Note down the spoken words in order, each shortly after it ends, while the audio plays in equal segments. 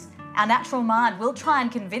Our natural mind will try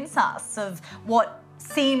and convince us of what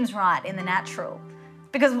seems right in the natural.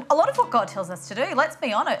 Because a lot of what God tells us to do, let's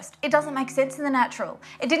be honest, it doesn't make sense in the natural.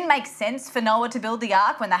 It didn't make sense for Noah to build the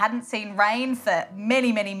ark when they hadn't seen rain for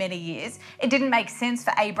many, many, many years. It didn't make sense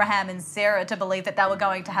for Abraham and Sarah to believe that they were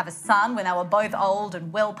going to have a son when they were both old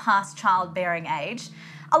and well past childbearing age.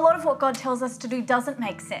 A lot of what God tells us to do doesn't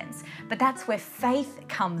make sense, but that's where faith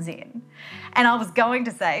comes in. And I was going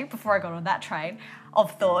to say, before I got on that train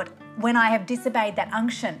of thought, when I have disobeyed that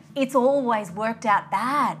unction, it's always worked out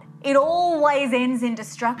bad. It always ends in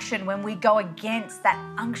destruction when we go against that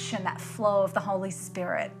unction, that flow of the Holy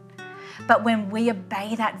Spirit. But when we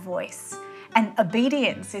obey that voice, and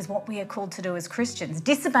obedience is what we are called to do as Christians,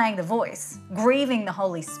 disobeying the voice, grieving the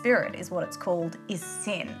Holy Spirit is what it's called, is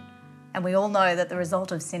sin. And we all know that the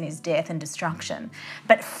result of sin is death and destruction.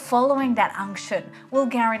 But following that unction will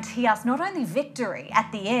guarantee us not only victory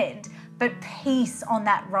at the end, but peace on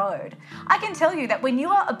that road. I can tell you that when you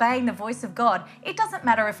are obeying the voice of God, it doesn't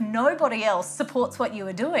matter if nobody else supports what you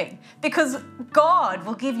are doing, because God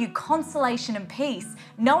will give you consolation and peace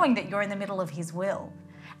knowing that you're in the middle of His will.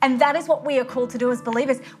 And that is what we are called to do as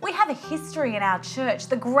believers. We have a history in our church,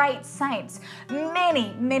 the great saints,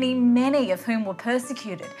 many, many, many of whom were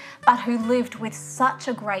persecuted, but who lived with such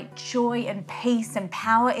a great joy and peace and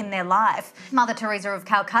power in their life. Mother Teresa of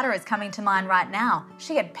Calcutta is coming to mind right now.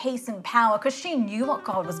 She had peace and power because she knew what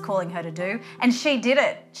God was calling her to do, and she did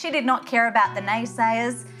it. She did not care about the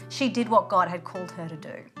naysayers. She did what God had called her to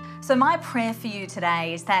do. So my prayer for you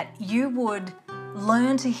today is that you would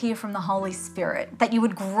learn to hear from the Holy Spirit, that you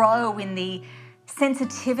would grow in the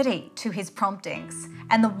sensitivity to His promptings.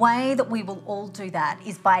 And the way that we will all do that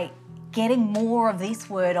is by getting more of this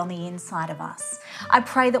word on the inside of us. I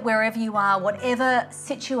pray that wherever you are, whatever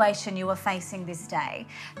situation you are facing this day,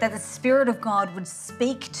 that the Spirit of God would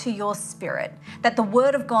speak to your spirit, that the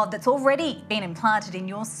word of God that's already been implanted in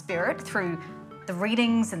your spirit through the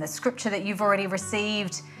readings and the scripture that you've already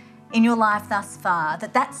received in your life thus far,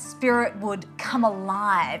 that Spirit would come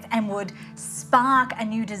alive and would spark a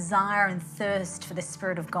new desire and thirst for the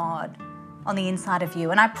Spirit of God on the inside of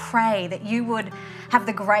you. And I pray that you would have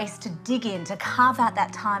the grace to dig in, to carve out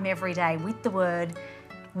that time every day with the Word,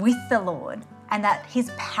 with the Lord, and that His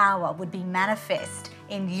power would be manifest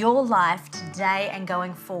in your life today and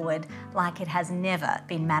going forward like it has never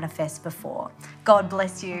been manifest before. God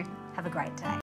bless you. Have a great day.